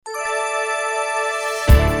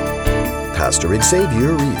Pastor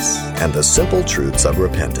Xavier Reese and the simple truths of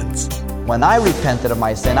repentance. When I repented of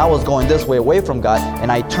my sin, I was going this way away from God,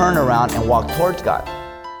 and I turned around and walked towards God.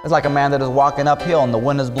 It's like a man that is walking uphill and the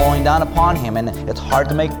wind is blowing down upon him, and it's hard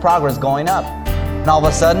to make progress going up. And all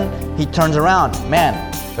of a sudden, he turns around.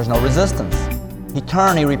 Man, there's no resistance. He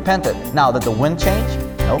turned, he repented. Now, did the wind change?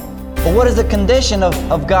 Nope. But what is the condition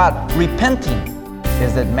of God repenting?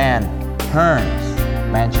 Is that man turns.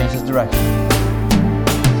 Man changes direction.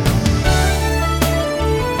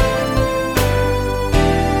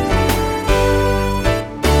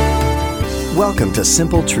 Welcome to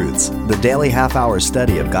Simple Truths, the daily half-hour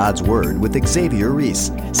study of God's Word with Xavier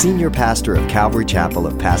Reese, Senior Pastor of Calvary Chapel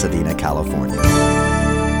of Pasadena, California.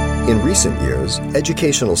 In recent years,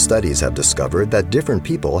 educational studies have discovered that different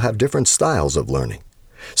people have different styles of learning.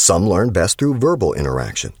 Some learn best through verbal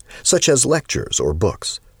interaction, such as lectures or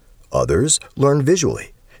books. Others learn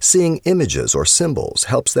visually. Seeing images or symbols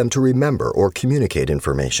helps them to remember or communicate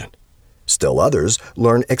information. Still others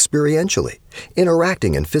learn experientially,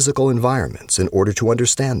 interacting in physical environments in order to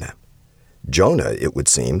understand them. Jonah, it would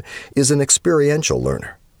seem, is an experiential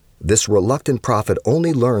learner. This reluctant prophet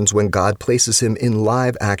only learns when God places him in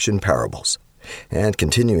live-action parables. And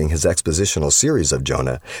continuing his expositional series of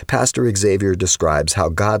Jonah, Pastor Xavier describes how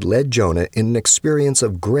God led Jonah in an experience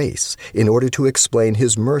of grace in order to explain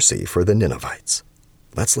his mercy for the Ninevites.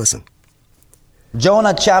 Let's listen.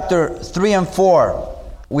 Jonah chapter 3 and 4.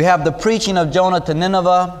 We have the preaching of Jonah to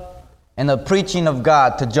Nineveh and the preaching of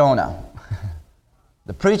God to Jonah.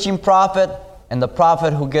 The preaching prophet and the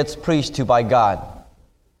prophet who gets preached to by God.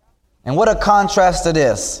 And what a contrast it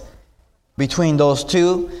is between those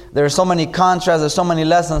two. There are so many contrasts, there's so many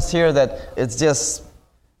lessons here that it's just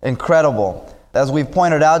incredible. As we've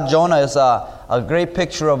pointed out, Jonah is a great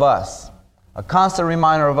picture of us. A constant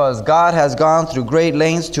reminder of us. God has gone through great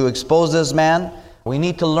lengths to expose this man. We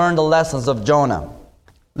need to learn the lessons of Jonah.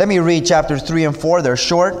 Let me read chapters 3 and 4. They're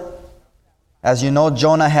short. As you know,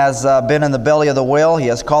 Jonah has been in the belly of the whale. He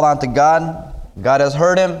has called out to God. God has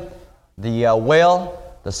heard him. The whale,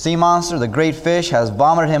 the sea monster, the great fish, has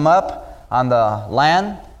vomited him up on the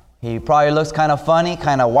land. He probably looks kind of funny,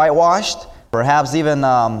 kind of whitewashed. Perhaps even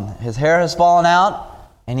his hair has fallen out.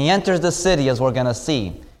 And he enters the city, as we're going to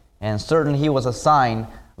see. And certainly he was a sign,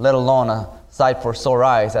 let alone a sight for sore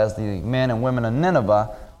eyes, as the men and women of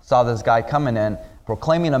Nineveh saw this guy coming in,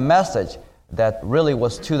 proclaiming a message that really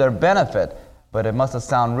was to their benefit, but it must have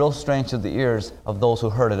sounded real strange to the ears of those who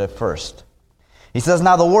heard it at first. He says,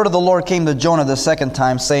 "Now the word of the Lord came to Jonah the second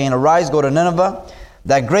time, saying, Arise, go to Nineveh,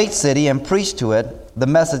 that great city, and preach to it the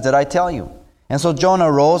message that I tell you. And so Jonah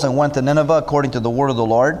arose and went to Nineveh according to the word of the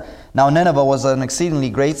Lord. Now Nineveh was an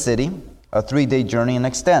exceedingly great city, a 3-day journey in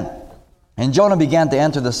extent. And Jonah began to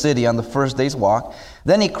enter the city on the first day's walk.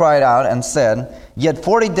 Then he cried out and said, Yet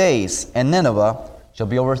 40 days, and Nineveh shall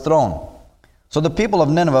be overthrown. So the people of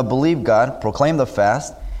Nineveh believed God, proclaimed the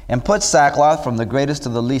fast, and put sackcloth from the greatest to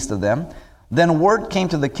the least of them. Then word came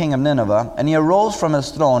to the king of Nineveh, and he arose from his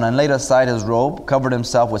throne and laid aside his robe, covered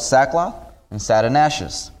himself with sackcloth, and sat in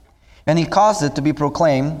ashes. And he caused it to be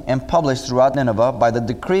proclaimed and published throughout Nineveh by the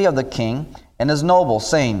decree of the king and his nobles,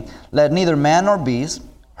 saying, Let neither man nor beast,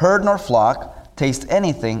 herd nor flock, taste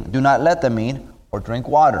anything, do not let them eat or drink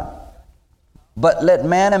water. But let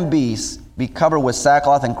man and beast be covered with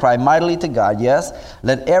sackcloth and cry mightily to God. Yes,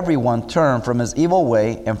 let everyone turn from his evil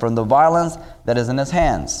way and from the violence that is in his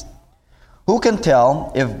hands. Who can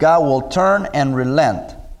tell if God will turn and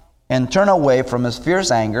relent and turn away from his fierce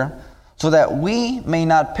anger so that we may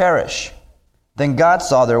not perish? Then God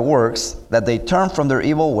saw their works, that they turned from their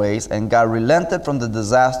evil ways, and God relented from the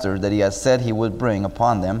disaster that he had said he would bring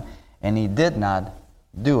upon them, and he did not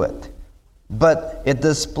do it. But it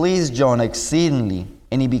displeased Jonah exceedingly,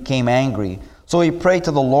 and he became angry. So he prayed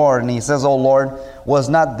to the Lord, and he says, O Lord, was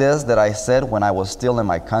not this that I said when I was still in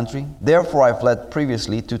my country? Therefore I fled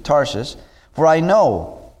previously to Tarshish, for I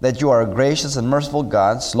know that you are a gracious and merciful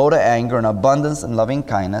God, slow to anger and abundance in loving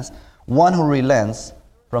kindness, one who relents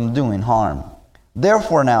from doing harm.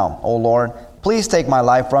 Therefore now, O Lord, please take my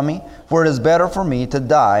life from me, for it is better for me to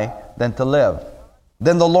die than to live.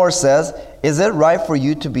 Then the Lord says, Is it right for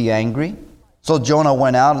you to be angry? So Jonah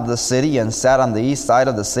went out of the city and sat on the east side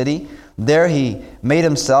of the city. There he made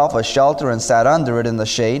himself a shelter and sat under it in the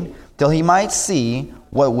shade, till he might see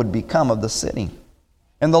what would become of the city.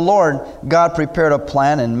 And the Lord God prepared a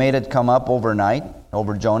plan and made it come up overnight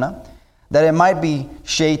over Jonah, that it might be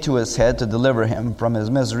shade to his head to deliver him from his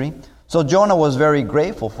misery. So Jonah was very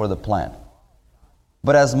grateful for the plan.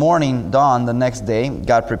 But as morning dawned the next day,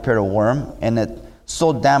 God prepared a worm, and it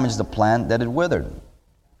so damaged the plant that it withered.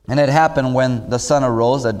 And it happened when the sun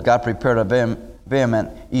arose that God prepared a vehement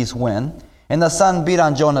east wind, And the sun beat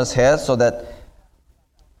on Jonah's head so that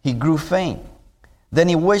he grew faint. Then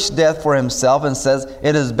he wished death for himself and says,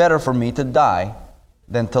 "It is better for me to die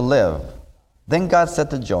than to live." Then God said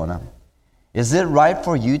to Jonah, "Is it right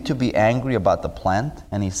for you to be angry about the plant?"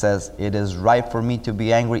 And he says, "It is right for me to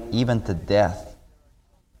be angry even to death."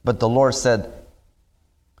 But the Lord said,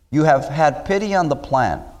 "You have had pity on the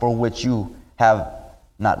plant for which you have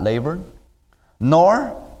not labored,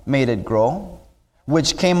 nor made it grow,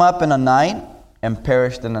 which came up in a night and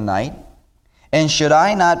perished in a night. And should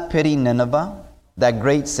I not pity Nineveh, that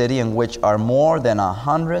great city in which are more than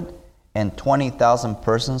 120,000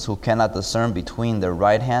 persons who cannot discern between their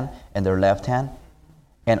right hand and their left hand,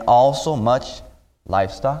 and also much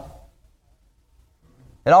livestock?"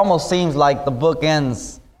 It almost seems like the book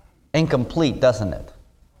ends incomplete, doesn't it?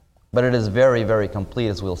 But it is very, very complete,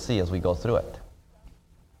 as we'll see as we go through it.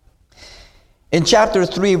 In chapter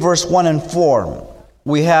 3, verse 1 and 4,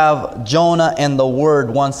 we have Jonah and the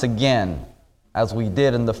Word once again, as we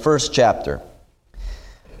did in the first chapter.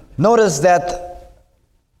 Notice that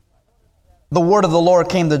the word of the Lord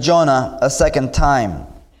came to Jonah a second time.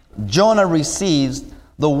 Jonah receives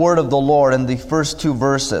the word of the Lord in the first two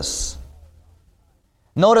verses.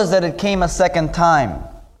 Notice that it came a second time.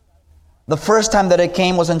 The first time that it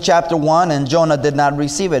came was in chapter 1, and Jonah did not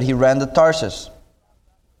receive it. He ran to Tarshish.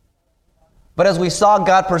 But as we saw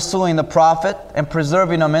God pursuing the prophet and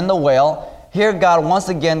preserving him in the whale, here God once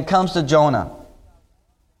again comes to Jonah.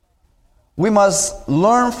 We must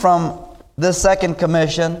learn from this second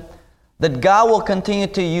commission that God will continue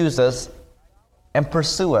to use us and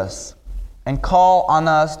pursue us and call on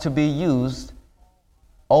us to be used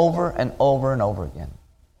over and over and over again.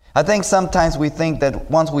 I think sometimes we think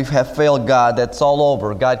that once we have failed God, that's all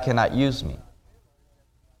over. God cannot use me.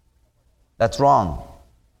 That's wrong.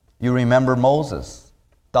 You remember Moses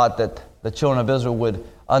thought that the children of Israel would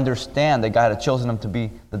understand that God had chosen him to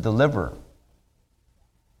be the deliverer.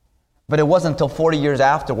 But it wasn't until 40 years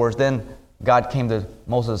afterwards, then God came to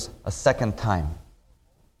Moses a second time.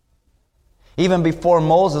 Even before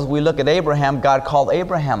Moses, we look at Abraham, God called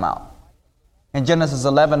Abraham out. In Genesis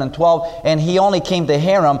 11 and 12, and he only came to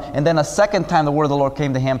hear him, and then a second time the word of the Lord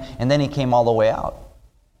came to him, and then he came all the way out.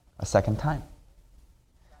 A second time.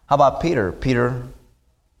 How about Peter? Peter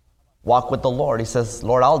walked with the Lord. He says,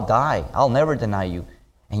 "Lord, I'll die. I'll never deny you."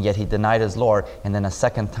 And yet he denied his Lord, and then a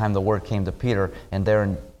second time the word came to Peter, and there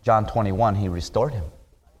in John 21, he restored him.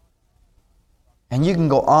 And you can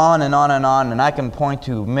go on and on and on, and I can point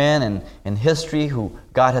to men in history who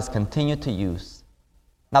God has continued to use.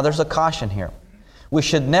 Now there's a caution here. We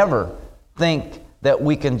should never think that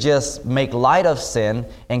we can just make light of sin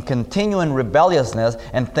and continue in rebelliousness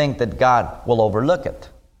and think that God will overlook it.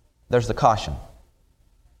 There's the caution.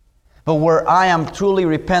 But where I am truly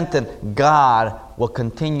repentant, God will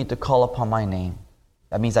continue to call upon my name.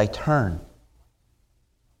 That means I turn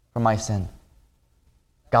from my sin.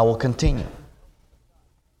 God will continue.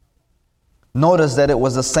 Notice that it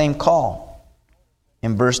was the same call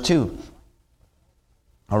in verse 2.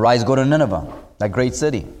 "Arise, go to Nineveh, that great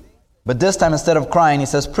city." But this time, instead of crying, he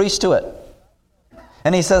says, "Preach to it."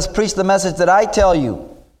 And he says, "Preach the message that I tell you."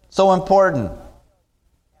 So important.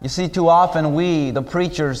 You see, too often we, the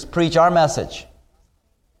preachers, preach our message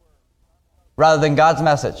rather than God's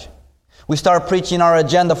message. We start preaching our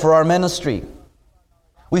agenda for our ministry.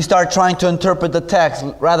 We start trying to interpret the text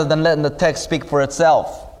rather than letting the text speak for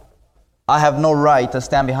itself. I have no right to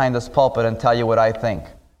stand behind this pulpit and tell you what I think.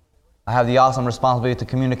 I have the awesome responsibility to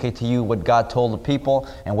communicate to you what God told the people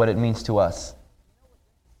and what it means to us.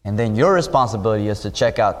 And then your responsibility is to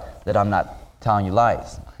check out that I'm not telling you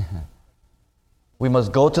lies. We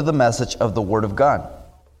must go to the message of the Word of God.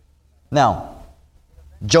 Now,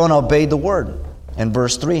 Jonah obeyed the Word in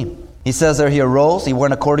verse 3. He says there, he arose, he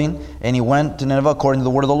went to Nineveh according to the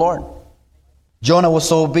word of the Lord. Jonah was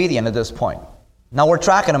so obedient at this point. Now we're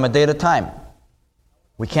tracking him a day at a time.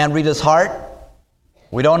 We can't read his heart.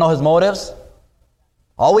 We don't know his motives.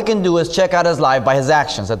 All we can do is check out his life by his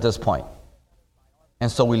actions at this point.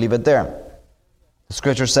 And so we leave it there. The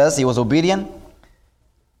scripture says he was obedient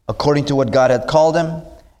according to what God had called him,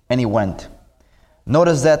 and he went.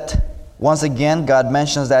 Notice that once again God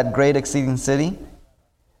mentions that great exceeding city.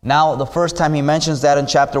 Now the first time he mentions that in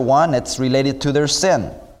chapter 1, it's related to their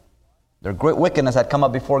sin. Their great wickedness had come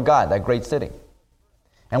up before God, that great city.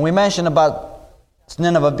 And we mentioned about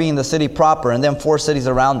Nineveh being the city proper, and then 4 cities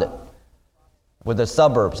around it, with the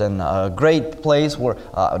suburbs, and a great place where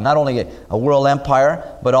not only a world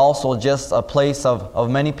empire, but also just a place of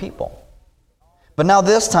many people. But now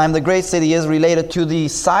this time, the great city is related to the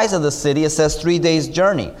size of the city. It says 3 days'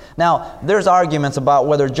 journey. Now, there's arguments about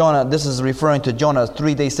whether Jonah, this is referring to Jonah's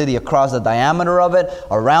 3-day city across the diameter of it,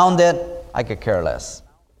 around it. I could care less.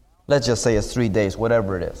 Let's just say it's 3 days,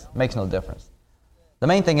 whatever it is. Makes no difference. The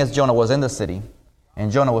main thing is Jonah was in the city,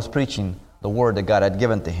 and Jonah was preaching the word that God had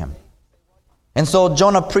given to him. And so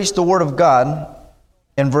Jonah preached the word of God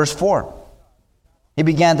in verse 4. He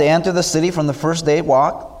began to enter the city from the first day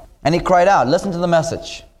walk, and he cried out, listen to the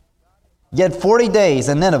message. Yet 40 days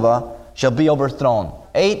and Nineveh shall be overthrown.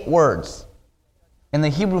 8 words. In the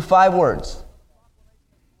Hebrew, 5 words.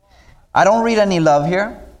 I don't read any love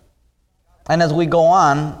here. And as we go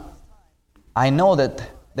on, I know that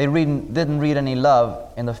they didn't read any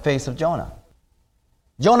love in the face of Jonah.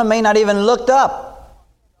 Jonah may not even looked up.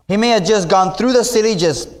 He may have just gone through the city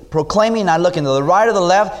just proclaiming, not looking to the right or the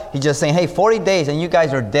left. He's just saying, hey, 40 days and you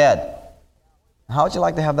guys are dead. How would you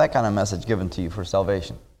like to have that kind of message given to you for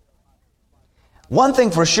salvation? One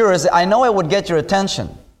thing for sure is I know it would get your attention.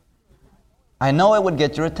 I know it would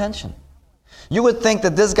get your attention. You would think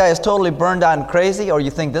that this guy is totally burned out and crazy, or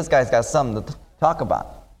you think this guy's got something to talk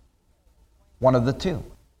about. One of the two.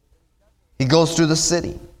 He goes through the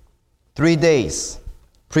city. 3 days,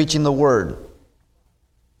 preaching the word.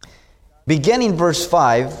 Beginning verse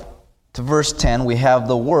 5 to verse 10, we have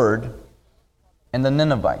the word and the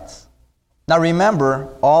Ninevites. Now remember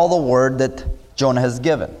all the word that Jonah has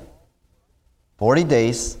given. 40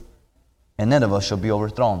 days and Nineveh shall be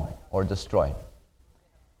overthrown or destroyed.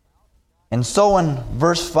 And so in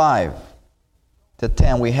verse 5 to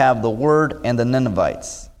 10 we have the word and the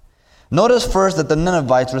Ninevites. Notice first that the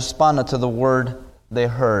Ninevites responded to the word they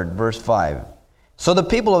heard. Verse 5. So the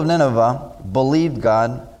people of Nineveh believed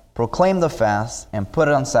God, proclaimed the fast, and put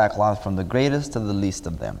it on sackcloth from the greatest to the least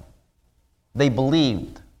of them. They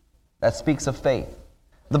believed. That speaks of faith.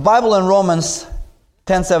 The Bible in Romans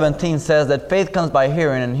 10:17 says that faith comes by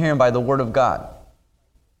hearing, and hearing by the word of God.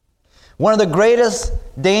 One of the greatest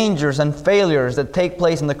dangers and failures that take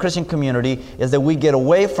place in the Christian community is that we get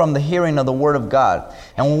away from the hearing of the word of God.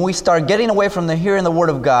 And when we start getting away from the hearing of the word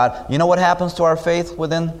of God, you know what happens to our faith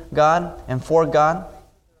within God and for God?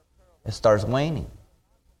 It starts waning.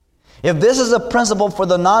 If this is a principle for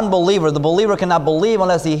the non-believer, the believer cannot believe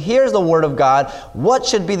unless he hears the word of God, what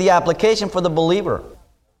should be the application for the believer?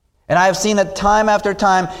 And I have seen it time after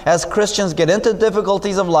time as Christians get into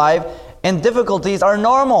difficulties of life, and difficulties are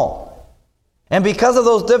normal. And because of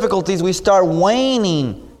those difficulties, we start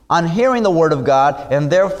waning on hearing the word of God, and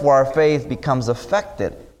therefore our faith becomes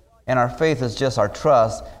affected. And our faith is just our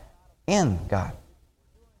trust in God.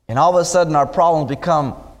 And all of a sudden our problems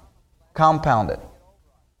become compounded.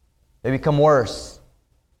 They become worse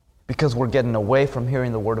because we're getting away from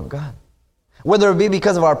hearing the word of God. Whether it be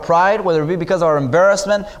because of our pride, whether it be because of our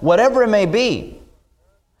embarrassment, whatever it may be.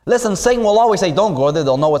 Listen, Satan will always say, don't go there,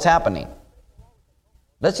 they'll know what's happening.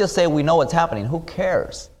 Let's just say we know what's happening. Who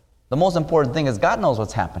cares? The most important thing is God knows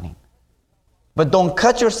what's happening. But don't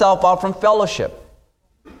cut yourself out from fellowship.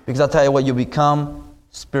 Because I'll tell you what, you become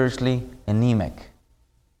spiritually anemic.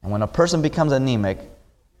 And when a person becomes anemic,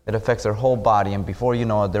 it affects their whole body, and before you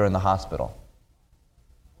know it, they're in the hospital.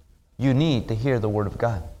 You need to hear the word of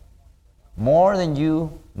God. More than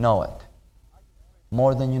you know it.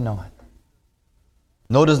 More than you know it.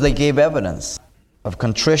 Notice they gave evidence of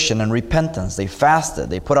contrition and repentance. They fasted.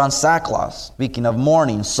 They put on sackcloth, speaking of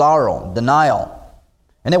mourning, sorrow, denial.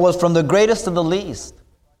 And it was from the greatest to the least.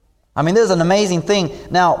 I mean, this is an amazing thing.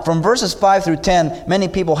 Now, from verses 5 through 10, many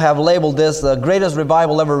people have labeled this the greatest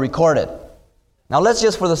revival ever recorded. Now let's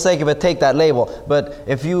just for the sake of it take that label. But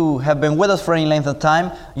if you have been with us for any length of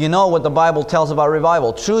time, you know what the Bible tells about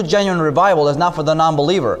revival. True, genuine revival is not for the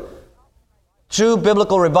non-believer. True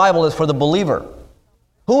biblical revival is for the believer.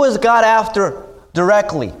 Who is God after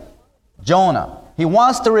directly? Jonah. He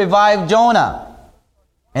wants to revive Jonah.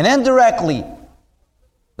 And indirectly,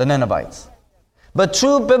 the Ninevites. But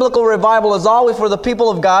true biblical revival is always for the people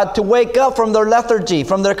of God to wake up from their lethargy,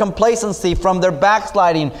 from their complacency, from their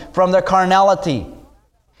backsliding, from their carnality.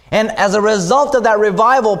 And as a result of that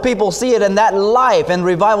revival, people see it in that life, and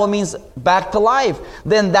revival means back to life.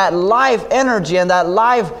 Then that life energy and that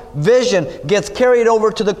life vision gets carried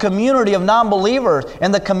over to the community of non-believers,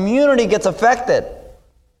 and the community gets affected,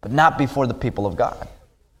 but not before the people of God.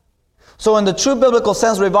 So in the true biblical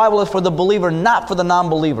sense, revival is for the believer, not for the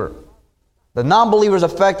non-believer. The non-believer is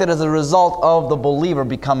affected as a result of the believer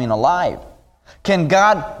becoming alive. Can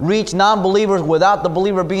God reach non-believers without the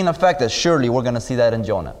believer being affected? Surely, we're going to see that in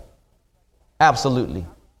Jonah. Absolutely.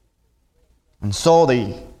 And so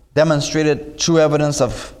they demonstrated true evidence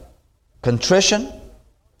of contrition,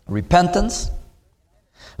 repentance.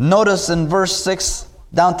 Notice in verse 6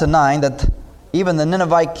 down to 9 that even the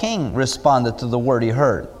Ninevite king responded to the word he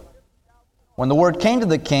heard. When the word came to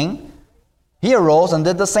the king, he arose and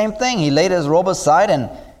did the same thing. He laid his robe aside and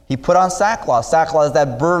he put on sackcloth. Sackcloth is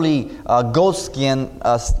that burly goat skin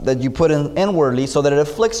that you put in inwardly so that it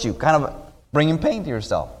afflicts you, kind of bringing pain to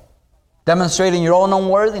yourself, demonstrating your own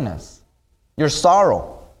unworthiness, your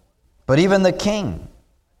sorrow. But even the king,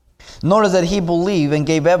 notice that he believed and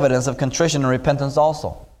gave evidence of contrition and repentance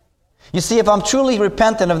also. You see, if I'm truly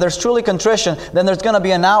repentant, if there's truly contrition, then there's going to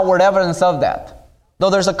be an outward evidence of that. Though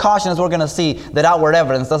there's a caution, as we're going to see, that outward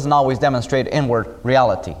evidence doesn't always demonstrate inward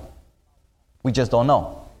reality. We just don't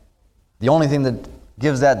know. The only thing that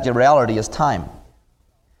gives that reality is time.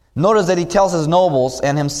 Notice that he tells his nobles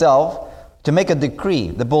and himself to make a decree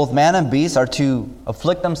that both man and beast are to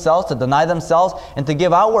afflict themselves, to deny themselves, and to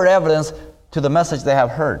give outward evidence to the message they have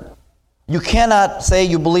heard. You cannot say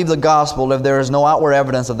you believe the gospel if there is no outward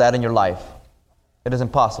evidence of that in your life. It is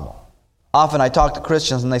impossible. Often I talk to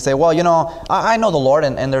Christians and they say, well, I know the Lord,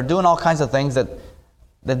 and they're doing all kinds of things that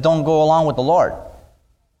don't go along with the Lord.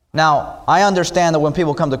 Now, I understand that when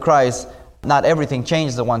people come to Christ, not everything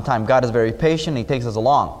changes at one time. God is very patient. He takes us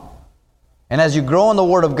along. And as you grow in the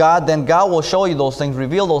Word of God, then God will show you those things,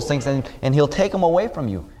 reveal those things, and He'll take them away from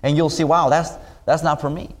you. And you'll see, wow, that's not for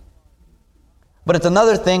me. But it's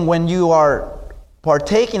another thing when you are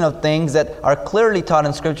partaking of things that are clearly taught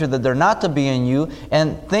in Scripture that they're not to be in you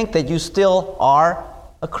and think that you still are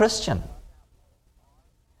a Christian.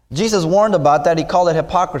 Jesus warned about that. He called it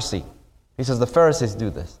hypocrisy. He says the Pharisees do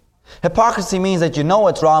this. Hypocrisy means that you know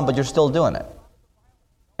it's wrong, but you're still doing it.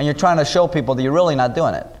 And you're trying to show people that you're really not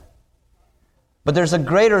doing it. But there's a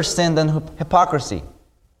greater sin than hypocrisy.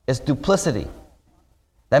 It's duplicity.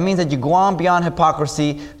 That means that you go on beyond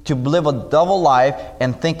hypocrisy to live a double life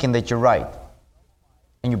and thinking that you're right.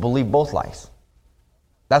 And you believe both lies.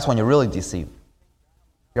 That's when you're really deceived.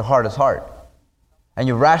 Your heart is hard. And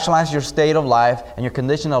you rationalize your state of life and your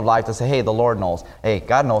condition of life to say, hey, the Lord knows. Hey,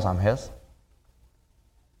 God knows I'm His.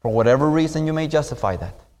 For whatever reason, you may justify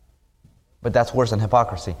that. But that's worse than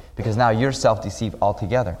hypocrisy, because now you're self-deceived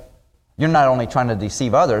altogether. You're not only trying to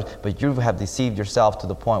deceive others, but you have deceived yourself to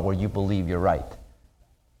the point where you believe you're right.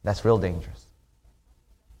 That's real dangerous.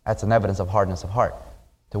 That's an evidence of hardness of heart.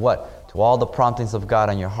 To what? To all the promptings of God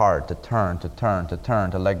in your heart to turn,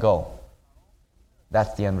 to let go.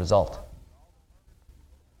 That's the end result.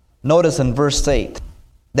 Notice in verse 8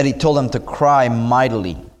 that He told them to cry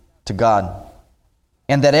mightily to God,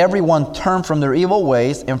 and that everyone turn from their evil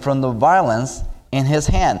ways and from the violence in His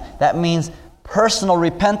hand. That means personal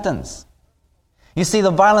repentance. You see,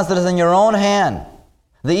 the violence that is in your own hand,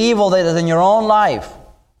 the evil that is in your own life,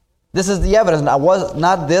 this is the evidence. Now, was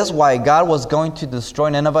not this why God was going to destroy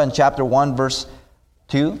Nineveh in chapter 1, verse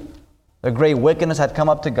 2? The great wickedness had come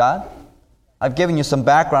up to God. I've given you some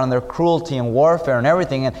background on their cruelty and warfare and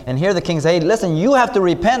everything. And here the king says, hey, listen, you have to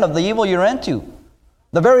repent of the evil you're into.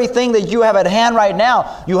 The very thing that you have at hand right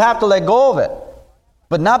now, you have to let go of it.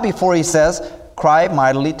 But not before he says, cry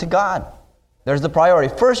mightily to God. There's the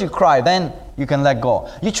priority. First you cry, then you can let go.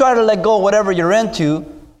 You try to let go of whatever you're into,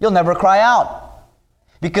 you'll never cry out.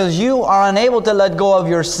 Because you are unable to let go of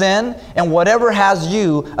your sin and whatever has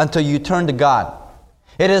you until you turn to God.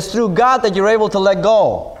 It is through God that you're able to let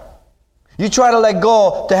go. You try to let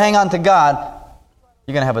go to hang on to God,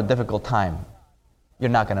 you're going to have a difficult time.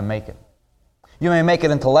 You're not going to make it. You may make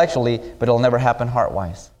it intellectually, but it'll never happen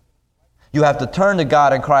heart-wise. You have to turn to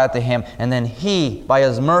God and cry out to Him, and then He, by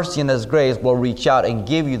His mercy and His grace, will reach out and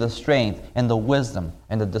give you the strength and the wisdom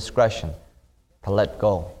and the discretion to let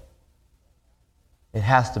go. It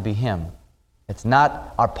has to be Him. It's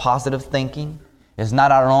not our positive thinking. It's not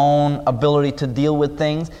our own ability to deal with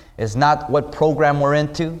things. It's not what program we're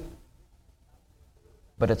into.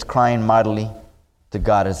 But it's crying mightily to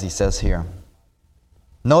God, as he says here.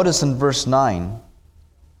 Notice in verse 9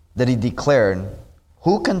 that he declared,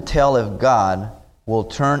 who can tell if God will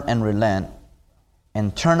turn and relent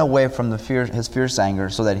and turn away from his fierce anger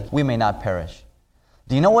so that we may not perish?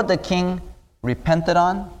 Do you know what the king repented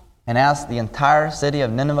on and asked the entire city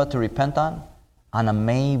of Nineveh to repent on? On a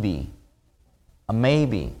maybe. A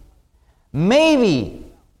maybe. Maybe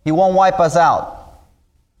He won't wipe us out.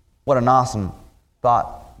 What an awesome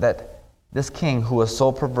thought, that this king who was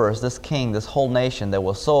so perverse, this king, this whole nation that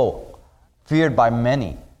was so feared by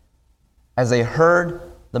many, as they heard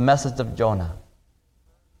the message of Jonah,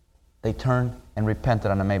 they turned and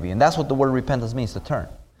repented on a maybe. And that's what the word repentance means, to turn.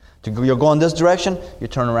 You're going this direction, you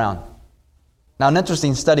turn around. Now, an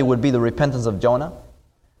interesting study would be the repentance of Jonah,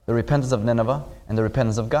 the repentance of Nineveh, and the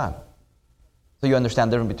repentance of God. So you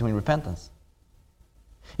understand the difference between repentance.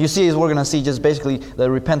 You see, as we're going to see, just basically the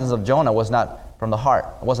repentance of Jonah was not from the heart.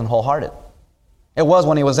 It wasn't wholehearted. It was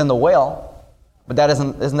when he was in the whale. But that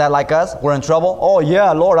isn't that like us? We're in trouble? Oh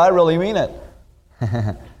yeah, Lord, I really mean it.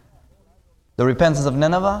 The repentance of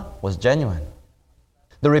Nineveh was genuine.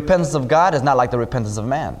 The repentance of God is not like the repentance of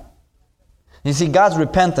man. You see, God's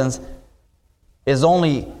repentance is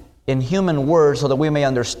only in human words so that we may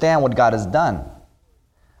understand what God has done.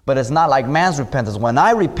 But it's not like man's repentance. When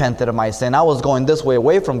I repented of my sin, I was going this way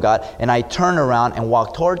away from God, and I turned around and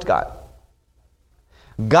walked towards God.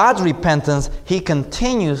 God's repentance, He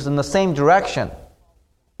continues in the same direction,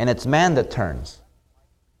 and it's man that turns.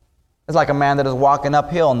 It's like a man that is walking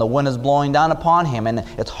uphill, and the wind is blowing down upon him, and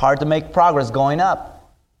it's hard to make progress going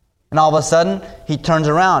up. And all of a sudden, he turns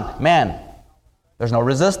around. Man, there's no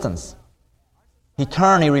resistance. He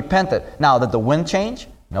turned, he repented. Now, did the wind change?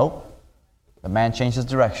 Nope. The man changed his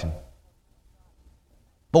direction.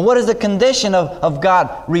 But what is the condition of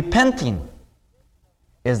God repenting?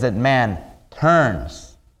 Is that man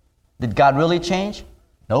turns. Did God really change?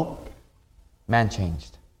 Nope. Man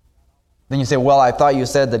changed. Then you say, well, I thought you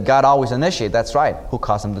said that God always initiates. That's right. Who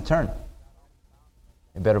caused him to turn?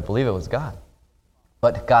 You better believe it was God.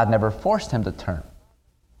 But God never forced him to turn.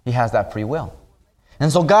 He has that free will.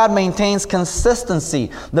 And so God maintains consistency.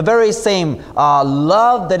 The very same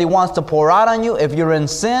love that He wants to pour out on you. If you're in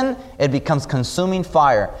sin, it becomes consuming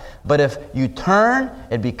fire. But if you turn,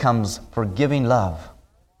 it becomes forgiving love.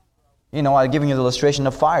 You know, I'm giving you the illustration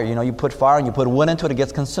of fire. You know, you put fire and you put wood into it, it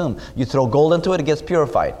gets consumed. You throw gold into it, it gets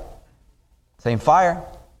purified. Same fire.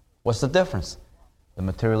 What's the difference? The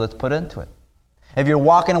material that's put into it. If you're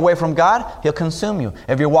walking away from God, He'll consume you.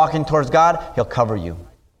 If you're walking towards God, He'll cover you.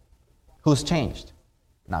 Who's changed?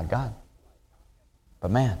 Not God,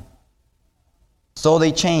 but man. So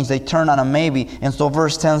they changed. They turned on a maybe. And so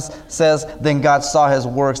verse 10 says, then God saw His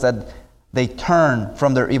works, that they turned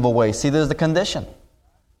from their evil ways. See, there's the condition.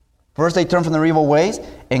 First they turned from their evil ways,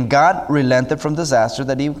 and God relented from disaster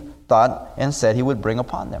that He thought and said He would bring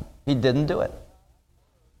upon them. He didn't do it.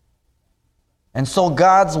 And so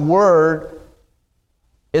God's word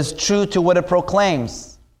is true to what it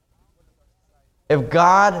proclaims. If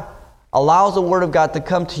God allows the word of God to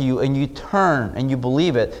come to you and you turn and you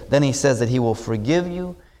believe it, then He says that He will forgive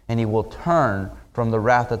you and He will turn from the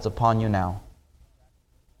wrath that's upon you now.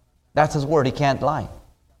 That's His word. He can't lie.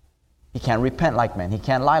 He can't repent like men. He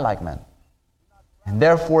can't lie like men. And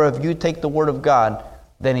therefore, if you take the word of God,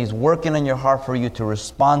 then He's working in your heart for you to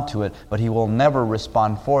respond to it, but He will never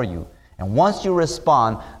respond for you. And once you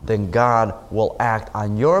respond, then God will act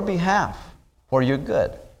on your behalf for your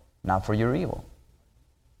good, not for your evil.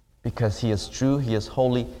 Because He is true, He is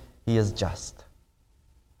holy, He is just.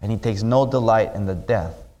 And He takes no delight in the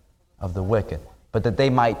death of the wicked, but that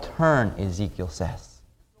they might turn, Ezekiel says,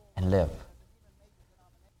 and live.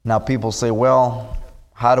 Now people say, well,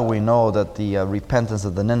 how do we know that the repentance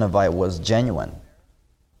of the Ninevite was genuine?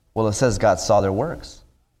 Well, it says God saw their works.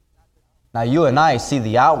 Now you and I see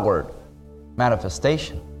the outward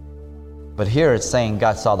manifestation. But here it's saying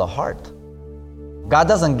God saw the heart. God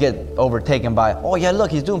doesn't get overtaken by, oh yeah,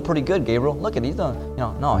 look, he's doing pretty good, Gabriel. Look at, he's doing,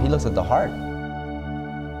 no, He looks at the heart.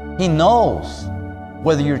 He knows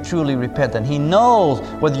whether you're truly repentant. He knows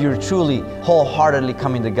whether you're truly wholeheartedly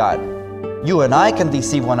coming to God. You and I can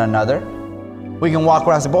deceive one another. We can walk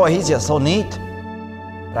around and say, boy, he's just so neat.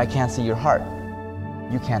 But I can't see your heart.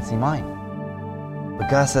 You can't see mine. But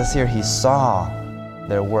God says here, He saw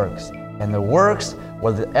their works. And their works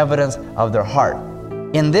were the evidence of their heart.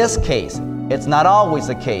 In this case, it's not always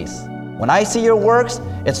the case. When I see your works,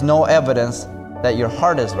 it's no evidence that your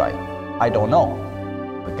heart is right. I don't know.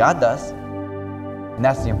 But God does. And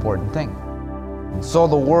that's the important thing. And so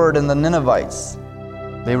the word and the Ninevites,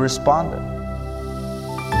 they responded.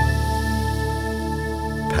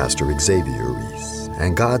 Pastor Xavier Reese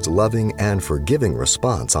and God's loving and forgiving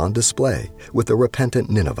response on display with the repentant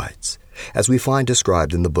Ninevites, as we find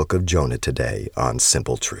described in the book of Jonah today on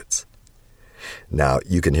Simple Truths. Now,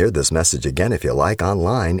 you can hear this message again if you like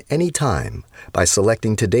online anytime by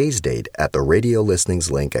selecting today's date at the radio listenings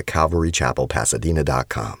link at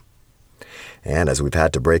CalvaryChapelPasadena.com. And as we've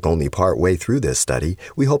had to break only part way through this study,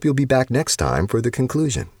 we hope you'll be back next time for the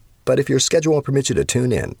conclusion. But if your schedule permits you to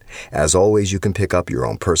tune in, as always, you can pick up your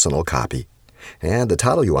own personal copy. And the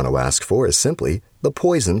title you want to ask for is simply The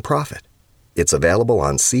Poison Prophet. It's available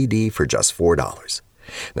on CD for just $4.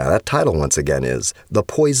 Now that title once again is The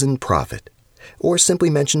Poison Prophet. Or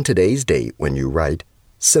simply mention today's date when you write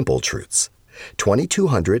Simple Truths,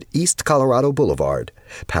 2200 East Colorado Boulevard,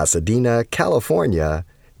 Pasadena, California,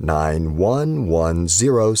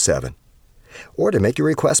 91107. Or to make your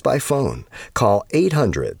request by phone, call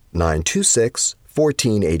 800-926-5400.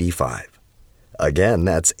 1485. Again,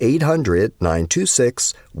 that's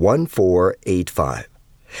 800-926-1485.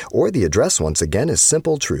 Or the address once again is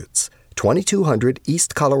Simple Truths, 2200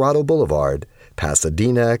 East Colorado Boulevard,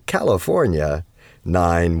 Pasadena, California,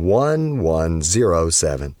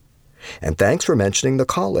 91107. And thanks for mentioning the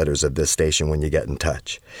call letters of this station when you get in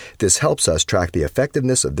touch. This helps us track the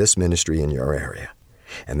effectiveness of this ministry in your area.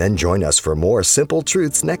 And then join us for more Simple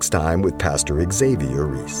Truths next time with Pastor Xavier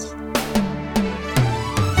Reese.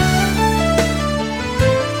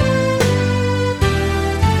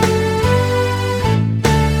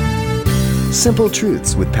 Simple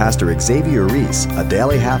Truths with Pastor Xavier Reese, a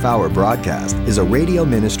daily half-hour broadcast, is a radio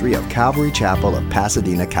ministry of Calvary Chapel of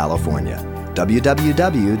Pasadena, California.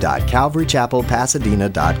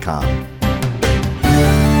 www.calvarychapelpasadena.com.